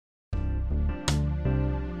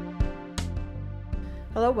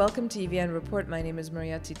Hello, welcome to EVN Report. My name is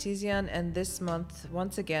Maria Titizian, and this month,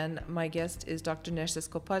 once again, my guest is Dr. Nerses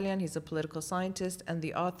Kopalyan. He's a political scientist and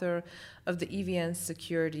the author of the EVN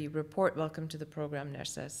Security Report. Welcome to the program,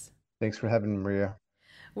 Nerses. Thanks for having me, Maria.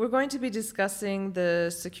 We're going to be discussing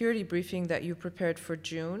the security briefing that you prepared for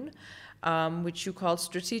June, which you called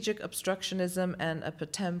Strategic Obstructionism and a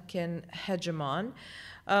Potemkin Hegemon.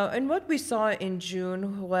 And what we saw in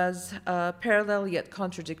June was parallel yet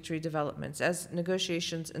contradictory developments. As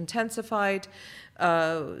negotiations intensified,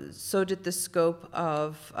 so did the scope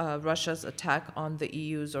of Russia's attack on the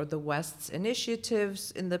EU's or the West's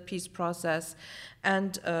initiatives in the peace process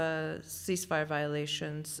and ceasefire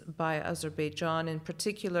violations by Azerbaijan. In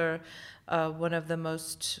particular, one of the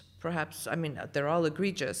most perhaps, I mean, they're all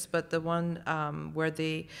egregious, but the one where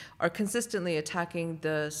they are consistently attacking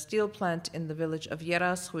the steel plant in the village of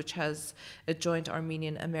Yeras, which has a joint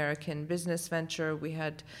Armenian-American business venture. We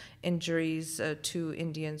had injuries. 2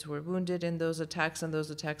 Indians were wounded in those attacks, and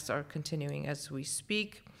those attacks are continuing as we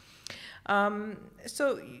speak.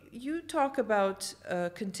 So you talk about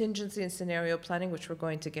contingency and scenario planning, which we're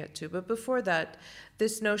going to get to. But before that,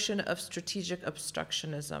 this notion of strategic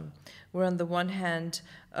obstructionism, where on the one hand,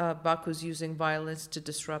 Baku's using violence to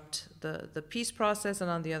disrupt the peace process, and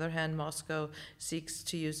on the other hand, Moscow seeks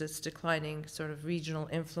to use its declining sort of regional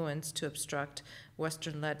influence to obstruct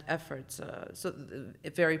Western-led efforts.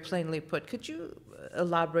 Very plainly put, could you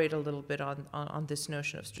elaborate a little bit on this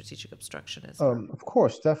notion of strategic obstructionism? Of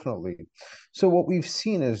course, definitely. So what we've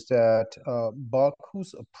seen is that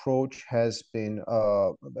Baku's approach has been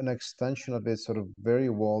an extension of its sort of very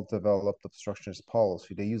well-developed obstructionist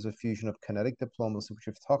policy. They use a fusion of kinetic diplomacy, which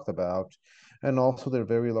we've talked about, and also their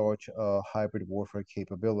very large hybrid warfare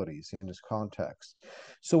capabilities in this context.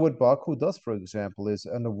 So what Baku does, for example, is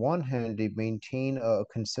on the one hand, they maintain a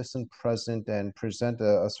consistent present and present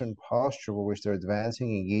a certain posture where which they're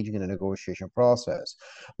advancing, engaging in a negotiation process.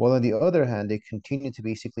 While on the other hand, they continue to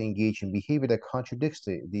basically engage in behavior that contradicts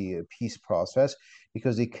the peace process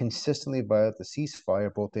because they consistently violate the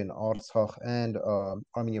ceasefire both in Artsakh and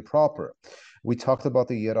Armenia proper. We talked about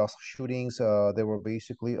the Yeras shootings. There were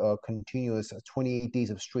basically continuous 28 days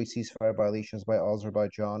of straight ceasefire violations by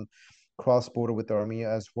Azerbaijan cross-border with Armenia,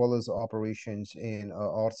 as well as operations in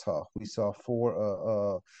Artsakh. We saw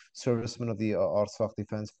 4 servicemen of the Artsakh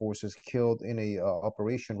Defense Forces killed in a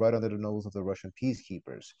operation right under the nose of the Russian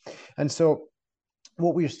peacekeepers. And so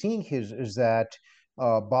what we're seeing here is that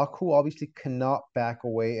Baku obviously cannot back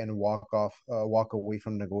away and walk away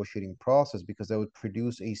from the negotiating process because that would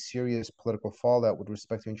produce a serious political fallout with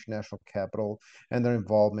respect to international capital and their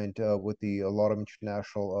involvement with a lot of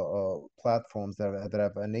international platforms that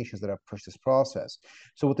have nations that have pushed this process.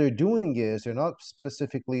 So what they're doing is they're not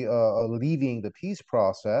specifically leaving the peace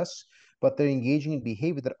process, but they're engaging in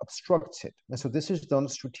behavior that obstructs it. And so this is done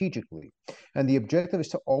strategically. And the objective is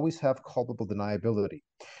to always have culpable deniability.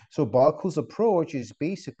 So Baku's approach is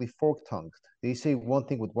basically fork-tongued. They say one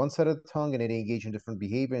thing with one side of the tongue and then they engage in different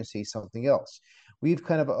behavior and say something else. We've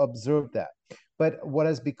kind of observed that. But what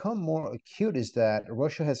has become more acute is that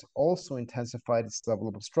Russia has also intensified its level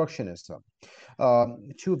of obstructionism.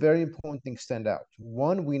 2 very important things stand out.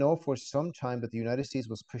 One, we know for some time that the United States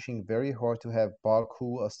was pushing very hard to have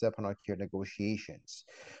Baku Stepanakert negotiations.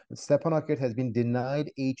 Stepanakert has been denied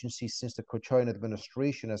agency since the Kocharian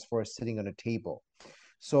administration as far as sitting on a table.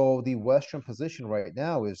 So the Western position right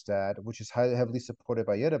now is that, which is highly heavily supported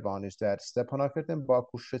by Yerevan, is that Stepanakert and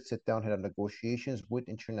Baku should sit down and have negotiations with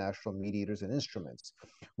international mediators and instruments.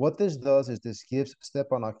 What this does is this gives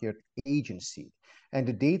Stepanakert agency. And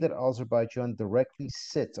the day that Azerbaijan directly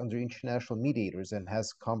sits under international mediators and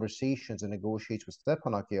has conversations and negotiates with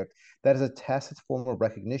Stepanakert, that is a tacit form of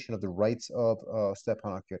recognition of the rights of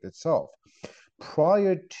Stepanakert itself.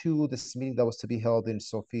 Prior to this meeting that was to be held in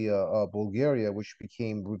Sofia, Bulgaria, which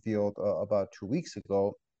became revealed about 2 weeks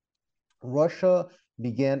ago, Russia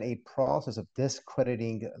began a process of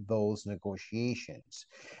discrediting those negotiations.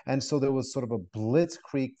 And so there was sort of a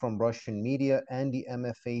blitzkrieg from Russian media and the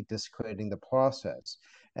MFA discrediting the process.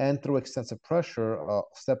 And through extensive pressure,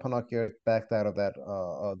 Stepanakert backed out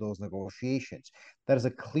of those negotiations. That is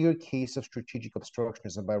a clear case of strategic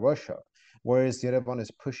obstructionism by Russia. Whereas Yerevan is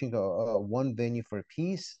pushing one venue for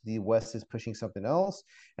peace, the West is pushing something else,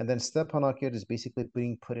 and then Stepanakert is basically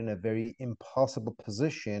being put in a very impossible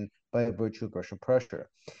position by virtue of Russian pressure.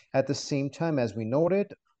 At the same time, as we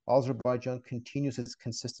noted, Azerbaijan continues its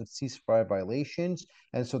consistent ceasefire violations,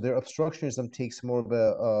 and so their obstructionism takes more of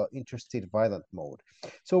a interstate violent mode.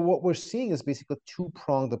 So what we're seeing is basically a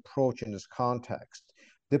two-pronged approach in this context.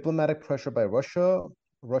 Diplomatic pressure by Russia,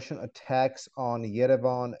 Russian attacks on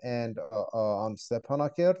Yerevan and on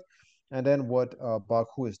Stepanakert, and then what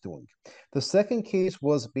Baku is doing. The second case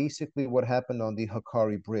was basically what happened on the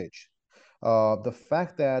Hakkari Bridge. The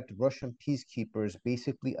fact that Russian peacekeepers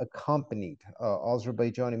basically accompanied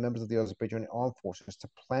Azerbaijani members of the Azerbaijani armed forces to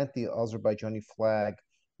plant the Azerbaijani flag,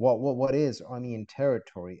 what is Armenian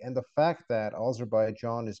territory, and the fact that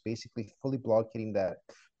Azerbaijan is basically fully blockading that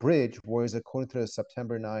bridge, whereas according to the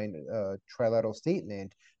September 9 trilateral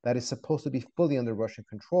statement, that is supposed to be fully under Russian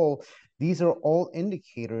control. These are all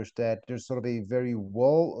indicators that there's sort of a very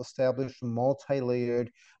well-established, multi-layered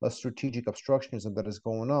strategic obstructionism that is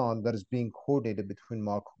going on, that is being coordinated between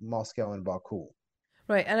Moscow and Baku.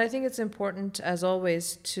 Right, and I think it's important, as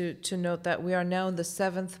always, to note that we are now in the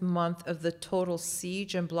 7th month of the total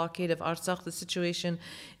siege and blockade of Artsakh. The situation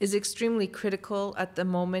is extremely critical at the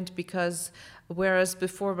moment because whereas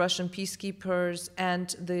before Russian peacekeepers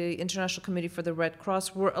and the International Committee for the Red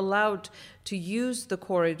Cross were allowed to use the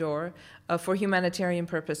corridor for humanitarian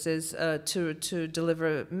purposes to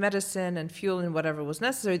deliver medicine and fuel and whatever was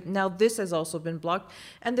necessary. Now this has also been blocked,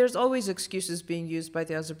 and there's always excuses being used by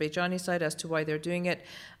the Azerbaijani side as to why they're doing it.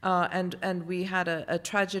 And we had a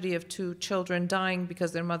tragedy of 2 children dying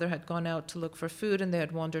because their mother had gone out to look for food and they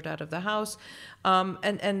had wandered out of the house.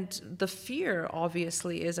 And the fear,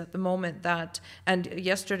 obviously, is at the moment that, and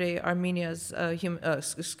yesterday Armenia's,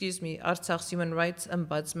 Artsakh's human rights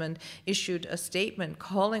ombudsman issued a statement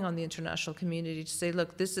calling on the international community to say,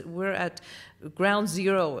 look, we're at ground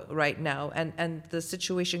zero right now, and the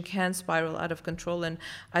situation can spiral out of control, and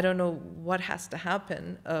I don't know what has to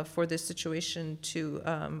happen for this situation to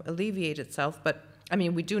alleviate itself, but I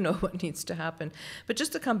mean, we do know what needs to happen. But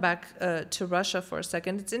just to come back to Russia for a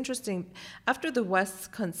second, it's interesting. After the West's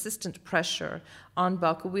consistent pressure on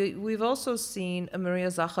Baku, we've also seen Maria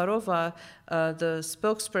Zakharova, the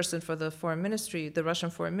spokesperson for the foreign ministry, the Russian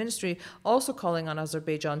foreign ministry, also calling on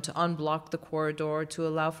Azerbaijan to unblock the corridor, to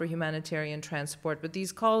allow for humanitarian transport. But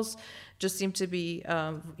these calls just seem to be,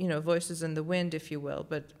 voices in the wind, if you will.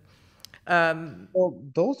 But well,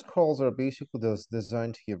 those calls are basically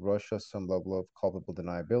designed to give Russia some level of culpable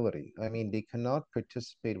deniability. I mean, they cannot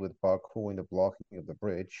participate with Baku in the blocking of the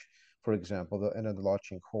bridge, for example, the end of the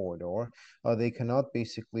launching corridor. They cannot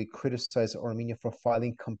basically criticize Armenia for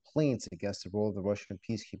filing complaints against the role of the Russian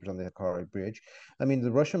peacekeepers on the Hakkari Bridge. I mean,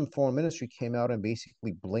 the Russian foreign ministry came out and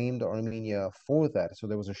basically blamed Armenia for that. So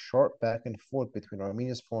there was a sharp back and forth between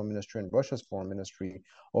Armenia's foreign ministry and Russia's foreign ministry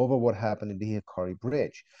over what happened in the Hakkari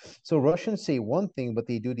Bridge. So Russians say one thing, but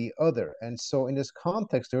they do the other. And so in this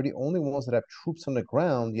context, they're the only ones that have troops on the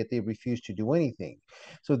ground, yet they refuse to do anything.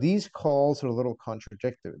 So these calls are a little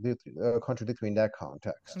contradictory in that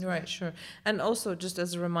context. right, sure. And also, just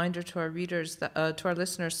as a reminder to our readers, to our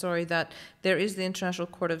listeners, sorry, that there is the International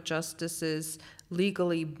Court of Justice's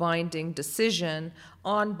legally binding decision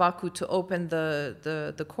on Baku to open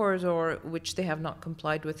the corridor, which they have not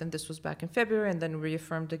complied with, and this was back in February and then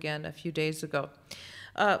reaffirmed again a few days ago.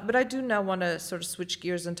 But I do now want to sort of switch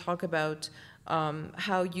gears and talk about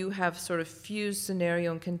how you have sort of fused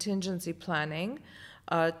scenario and contingency planning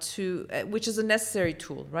which is a necessary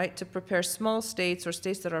tool, right, to prepare small states or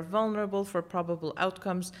states that are vulnerable for probable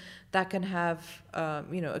outcomes that can have,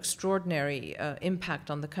 extraordinary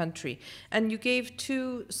impact on the country. And you gave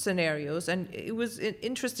 2 scenarios, and it was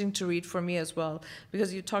interesting to read for me as well,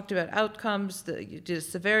 because you talked about outcomes, you did a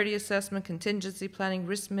severity assessment, contingency planning,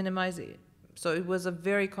 risk minimizing. So it was a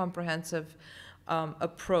very comprehensive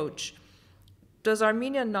approach. Does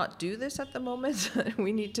Armenia not do this at the moment?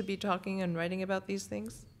 We need to be talking and writing about these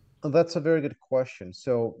things. That's a very good question.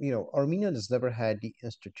 So, Armenia has never had the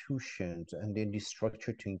institutions and the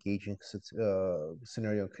structure to engage in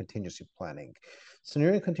scenario contingency planning.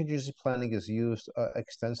 Scenario contingency planning is used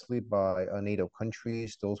extensively by NATO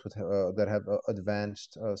countries, those that have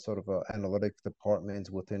advanced sort of analytic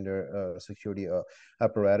departments within their security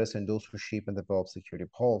apparatus, and those who shape and develop security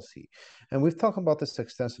policy. And we've talked about this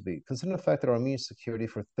extensively. Considering the fact that Armenian security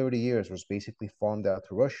for 30 years was basically farmed out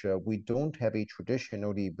to Russia, we don't have a tradition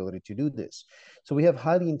or the ability to do this. So we have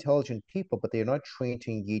highly intelligent people, but they are not trained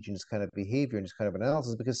to engage in this kind of behavior and this kind of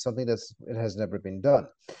analysis because it's something it has never been done.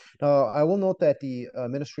 Now, I will note that the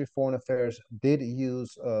Ministry of Foreign Affairs did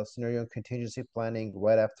use scenario and contingency planning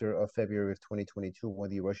right after February of 2022 when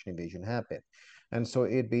the Russian invasion happened. And so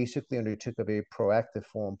it basically undertook a very proactive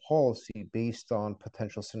foreign policy based on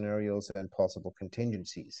potential scenarios and possible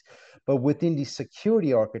contingencies. But within the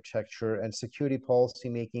security architecture and security policy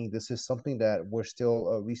making, this is something that we're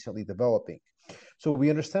still recently developing. So we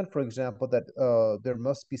understand, for example, that there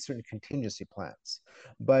must be certain contingency plans,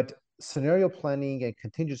 but scenario planning and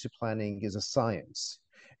contingency planning is a science.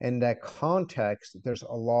 In that context, there's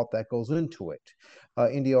a lot that goes into it.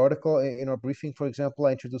 In the article, in our briefing, for example,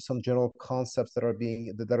 I introduced some general concepts that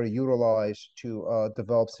are utilized to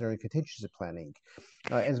develop scenario contingency planning.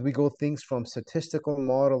 As we go things from statistical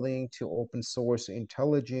modeling to open source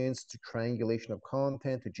intelligence to triangulation of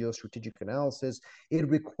content to geostrategic analysis, it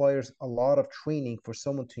requires a lot of training for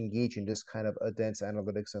someone to engage in this kind of advanced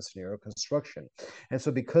analytics and scenario construction. And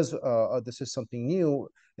so because this is something new,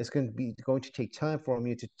 it's going to take time for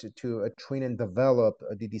me to train and develop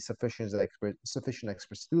the sufficient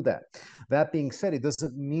experts to do that. That being said, it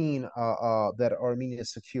doesn't mean that Armenian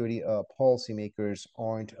security policymakers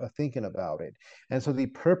aren't thinking about it. And so the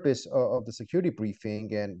purpose of the security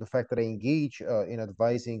briefing and the fact that I engage in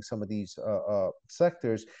advising some of these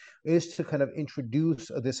sectors is to kind of introduce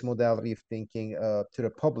this modality of thinking to the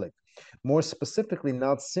public. More specifically,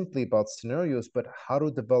 not simply about scenarios, but how to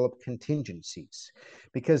develop contingencies.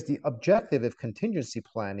 Because the objective of contingency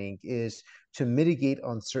planning is to mitigate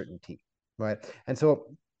uncertainty, right? And so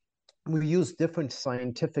we use different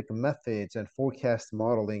scientific methods and forecast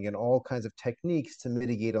modeling and all kinds of techniques to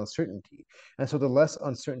mitigate uncertainty. And so the less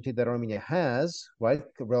uncertainty that Armenia has, right,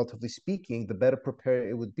 relatively speaking, the better prepared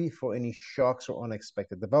it would be for any shocks or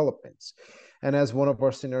unexpected developments. And as one of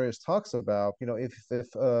our scenarios talks about,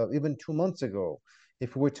 if even 2 months ago,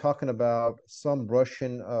 if we're talking about some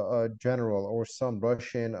Russian general or some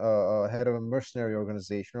Russian head of a mercenary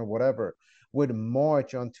organization or whatever, would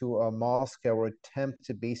march onto Moscow or attempt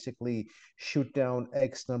to basically shoot down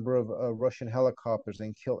X number of Russian helicopters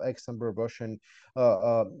and kill X number of Russian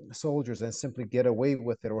soldiers and simply get away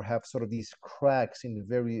with it, or have sort of these cracks in the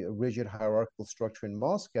very rigid hierarchical structure in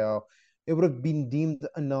Moscow, it would have been deemed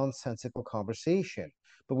a nonsensical conversation.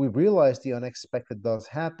 But we realize the unexpected does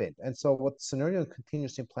happen. And so what scenario and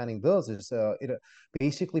contingency planning does is it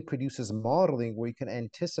basically produces modeling where you can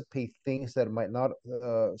anticipate things that might not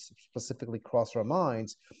specifically cross our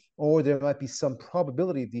minds, or there might be some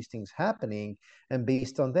probability of these things happening. And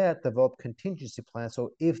based on that, develop contingency plans.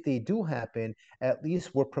 So if they do happen, at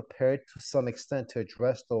least we're prepared to some extent to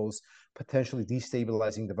address those potentially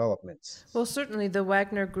destabilizing developments. Well, certainly the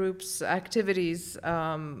Wagner Group's activities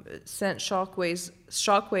sent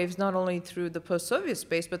shockwaves not only through the post-Soviet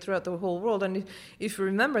space, but throughout the whole world. And if you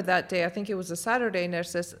remember that day, I think it was a Saturday,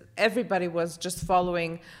 Nerses, everybody was just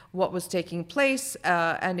following what was taking place.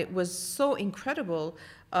 And it was so incredible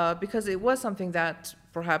because it was something that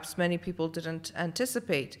perhaps many people didn't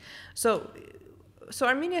anticipate. So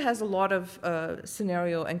Armenia has a lot of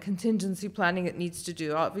scenario and contingency planning it needs to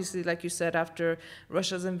do. Obviously, like you said, after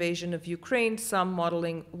Russia's invasion of Ukraine, some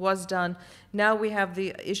modeling was done. Now we have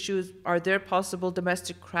the issues, are there possible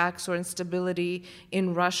domestic cracks or instability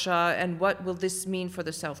in Russia? And what will this mean for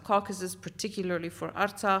the South Caucasus, particularly for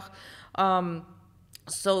Artsakh?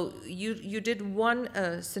 So you did one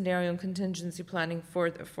scenario and contingency planning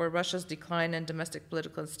for Russia's decline and domestic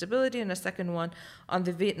political instability, and a second one on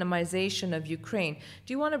the Vietnamization of Ukraine.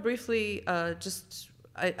 Do you want to briefly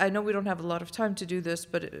I know we don't have a lot of time to do this,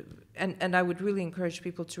 but and I would really encourage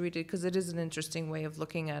people to read it because it is an interesting way of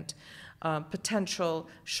looking at potential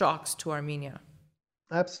shocks to Armenia.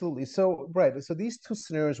 Absolutely. So, right. So these two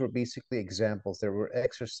scenarios were basically examples. There were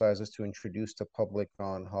exercises to introduce the public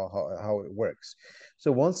on how it works.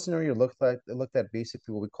 So one scenario looked at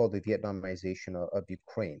basically what we call the Vietnamization of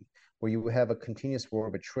Ukraine, where you have a continuous war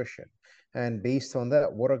of attrition. And based on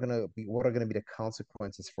that, what are going to be the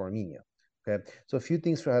consequences for Armenia? Okay, so a few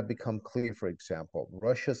things have become clear. For example,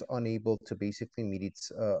 Russia's unable to basically meet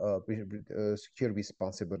its security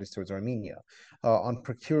responsibilities towards Armenia. On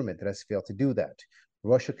procurement, it has failed to do that.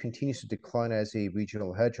 Russia continues to decline as a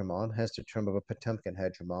regional hegemon, hence the term of a Potemkin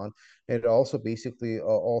hegemon. It also basically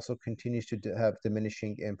also continues to have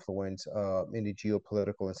diminishing influence in the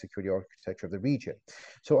geopolitical and security architecture of the region.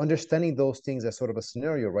 So understanding those things as sort of a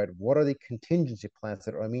scenario, right? What are the contingency plans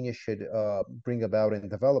that Armenia should bring about and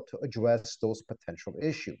develop to address those potential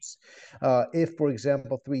issues? If, for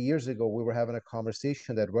example, 3 years ago, we were having a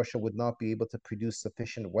conversation that Russia would not be able to produce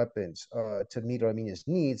sufficient weapons to meet Armenia's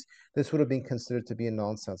needs, this would have been considered to be a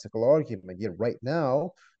nonsensical argument. Yet right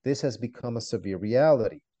now, this has become a severe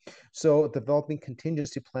reality. So developing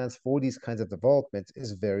contingency plans for these kinds of developments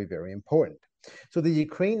is very, very important. So the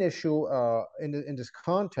Ukraine issue in this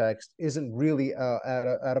context isn't really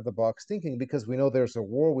out of the box thinking, because we know there's a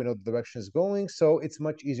war, we know the direction is going, so it's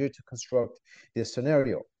much easier to construct this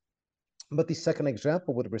scenario. But the second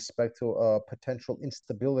example, with respect to potential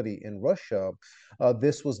instability in Russia,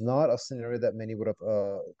 this was not a scenario that many would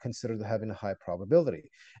have considered having a high probability.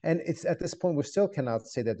 And it's at this point, we still cannot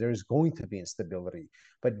say that there is going to be instability.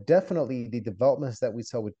 But definitely the developments that we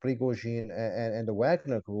saw with Prigozhin and the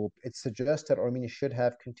Wagner Group, it suggests that Armenia should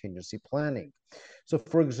have contingency planning. So,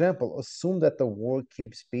 for example, assume that the war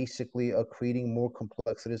keeps basically creating more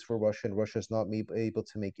complexities for Russia, and Russia is not able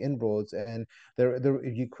to make inroads, and the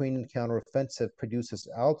Ukrainian counteroffensive produces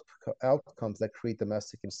outcomes that create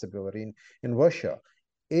domestic instability in Russia.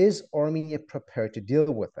 Is Armenia prepared to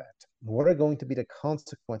deal with that? What are going to be the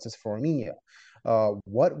consequences for Armenia?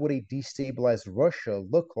 What would a destabilized Russia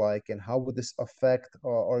look like, and how would this affect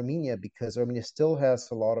Armenia? Because Armenia still has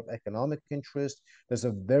a lot of economic interest. There's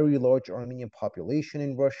a very large Armenian population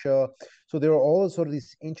in Russia. So there are all sort of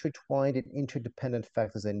these intertwined and interdependent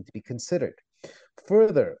factors that need to be considered.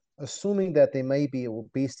 Further, assuming that they may be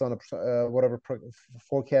based on whatever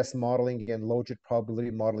forecast modeling and logit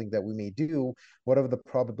probability modeling that we may do, whatever the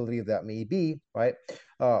probability of that may be, right?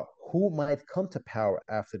 Who might come to power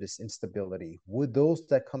after this instability? Would those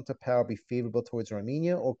that come to power be favorable towards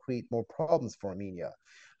Armenia or create more problems for Armenia?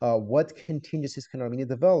 What contingencies can Armenia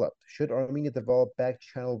develop? Should Armenia develop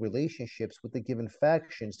back-channel relationships with the given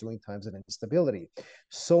factions during times of instability?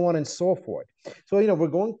 So on and so forth. So, we're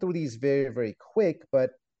going through these very, very quick,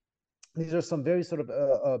 but these are some very sort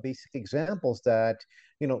of basic examples that,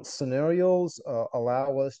 scenarios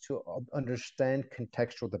allow us to understand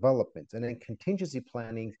contextual development. And then contingency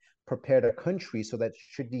planning prepare the country so that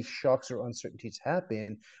should these shocks or uncertainties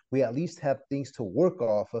happen, we at least have things to work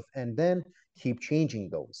off of and then keep changing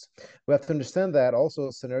those. We have to understand that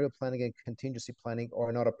also scenario planning and contingency planning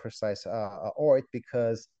are not a precise art,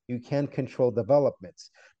 because you can control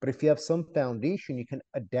developments. But if you have some foundation, you can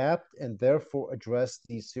adapt and therefore address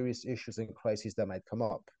these serious issues and crises that might come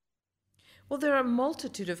up. Well, there are a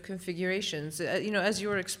multitude of configurations. As you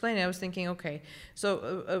were explaining, I was thinking, okay,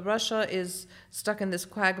 so Russia is stuck in this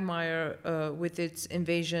quagmire with its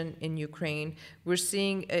invasion in Ukraine. We're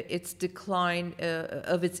seeing its decline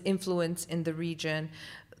of its influence in the region.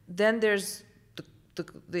 Then there's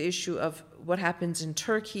the issue of what happens in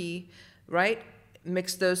Turkey, right?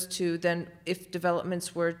 Mix those two, then if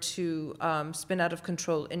developments were to spin out of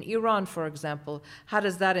control in Iran, for example, how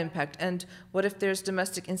does that impact? And what if there's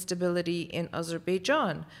domestic instability in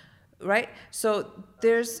Azerbaijan, right? So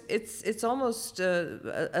it's almost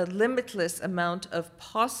a limitless amount of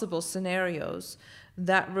possible scenarios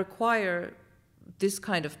that require this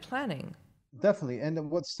kind of planning. Definitely.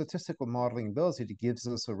 And what statistical modeling does, it gives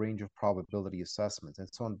us a range of probability assessments. And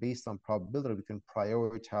so on, based on probability, we can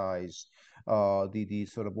prioritize the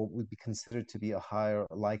sort of what would be considered to be a higher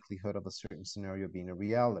likelihood of a certain scenario being a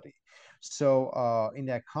reality. So in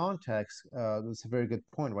that context, that's a very good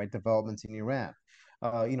point, right? Developments in Iran.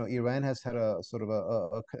 Iran has had a sort of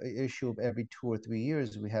a issue of every 2 or 3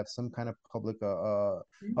 years. We have some kind of public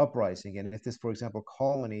uprising. And if this, for example,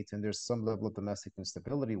 culminates and there's some level of domestic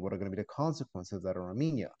instability, what are going to be the consequences of that in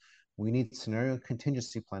Armenia? We need scenario and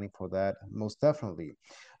contingency planning for that, most definitely.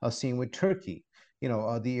 Same with Turkey. The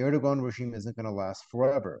Erdogan regime isn't going to last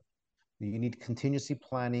forever. You need contingency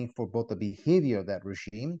planning for both the behavior of that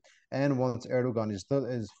regime, and once Erdogan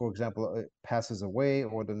for example, passes away,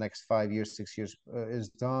 or the next 5 years, 6 years is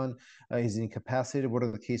done, is incapacitated,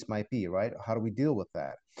 whatever the case might be, right? How do we deal with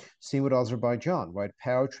that? Same with Azerbaijan, right?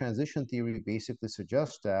 Power transition theory basically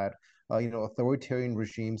suggests that authoritarian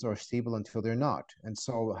regimes are stable until they're not. And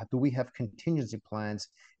so do we have contingency plans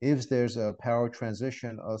if there's a power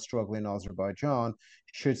transition struggle in Azerbaijan,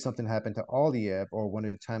 should something happen to Aliyev, or when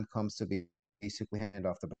the time comes to basically hand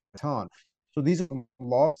off the baton? So these are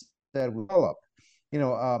laws that we develop. In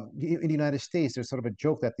the United States, there's sort of a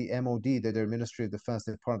joke that the MOD, their Ministry of Defense,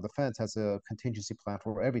 the Department of Defense, has a contingency plan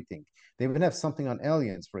for everything. They even have something on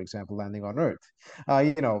aliens, for example, landing on Earth.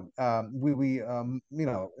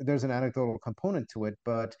 There's an anecdotal component to it,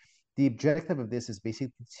 but the objective of this is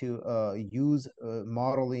basically to use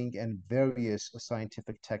modeling and various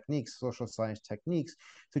scientific techniques, social science techniques,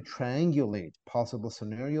 to triangulate possible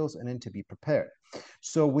scenarios and then to be prepared.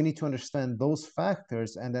 So we need to understand those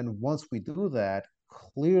factors. And then once we do that,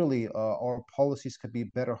 clearly our policies could be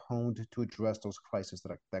better honed to address those crises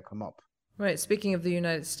that come up. Right. Speaking of the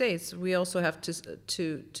United States, we also have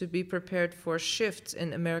to be prepared for shifts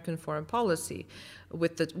in American foreign policy.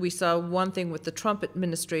 We saw one thing with the Trump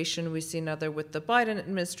administration. We see another with the Biden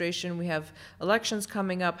administration. We have elections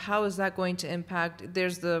coming up. How is that going to impact?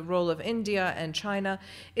 There's the role of India and China.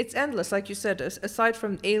 It's endless, like you said. Aside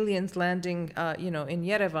from aliens landing, in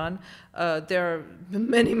Yerevan, there are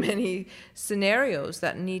many scenarios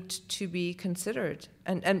that need to be considered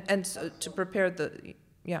and to prepare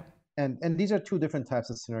yeah. And these are two different types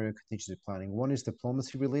of scenario contingency planning. One is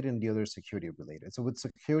diplomacy related and the other is security related. So with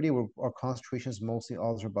security, our concentration is mostly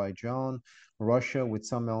Azerbaijan, Russia, with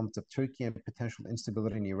some elements of Turkey and potential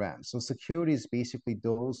instability in Iran. So security is basically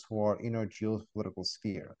those who are in our geopolitical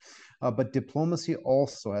sphere. But diplomacy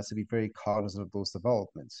also has to be very cognizant of those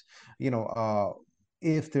developments.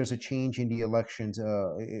 If there's a change in the elections,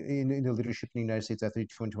 in the leadership in the United States after the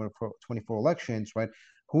 2024 elections, right,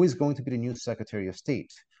 who is going to be the new Secretary of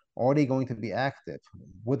State? Are they going to be active?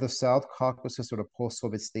 Would the South Caucasus or the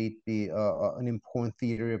post-Soviet state be an important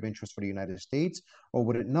theater of interest for the United States, or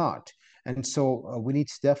would it not? And so we need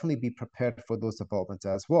to definitely be prepared for those developments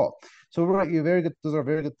as well. So right, you're very good. Those are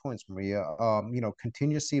very good points, Maria.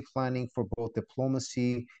 Contingency planning for both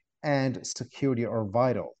diplomacy and security are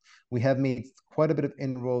vital. We have made quite a bit of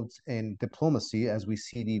inroads in diplomacy as we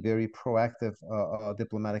see the very proactive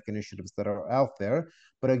diplomatic initiatives that are out there.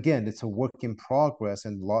 But again, it's a work in progress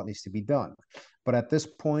and a lot needs to be done. But at this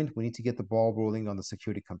point, we need to get the ball rolling on the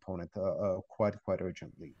security component quite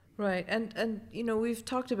urgently. Right. And we've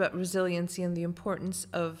talked about resiliency and the importance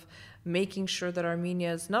of making sure that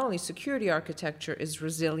Armenia's not only security architecture is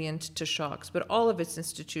resilient to shocks, but all of its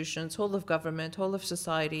institutions, whole of government, whole of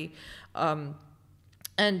society.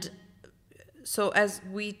 And so as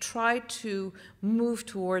we try to move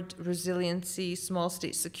toward resiliency, small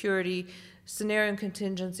state security, scenario and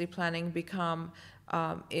contingency planning become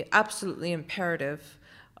absolutely imperative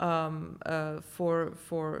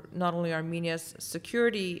for not only Armenia's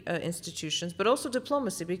security institutions, but also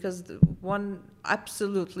diplomacy, because one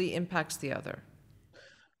absolutely impacts the other.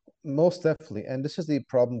 Most definitely. And this is the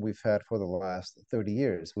problem we've had for the last 30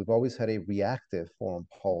 years. We've always had a reactive foreign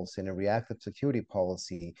policy and a reactive security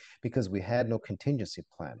policy because we had no contingency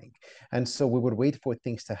planning. And so we would wait for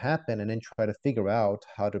things to happen and then try to figure out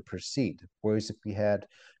how to proceed. Whereas if we had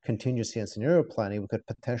contingency and scenario planning, we could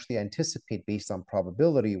potentially anticipate based on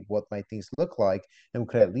probability what might things look like, and we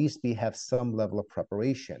could at least have some level of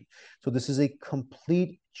preparation. So this is a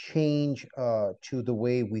complete change to the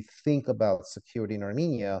way we think about security in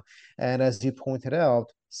Armenia. And as you pointed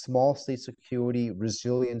out, small state security,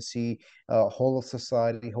 resiliency, whole of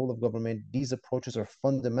society, whole of government, these approaches are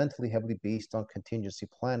fundamentally heavily based on contingency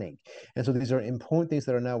planning. And so these are important things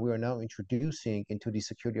that we are now introducing into the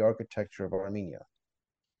security architecture of Armenia.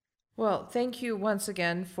 Well, thank you once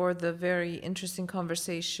again for the very interesting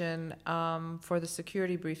conversation, for the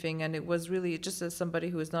security briefing, and it was really, just as somebody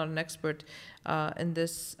who is not an expert in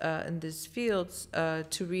these fields,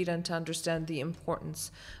 to read and to understand the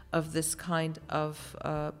importance of this kind of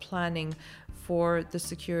planning for the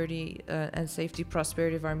security and safety,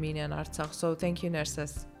 prosperity of Armenia and Artsakh. So thank you,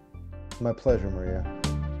 Nerses. My pleasure, Maria.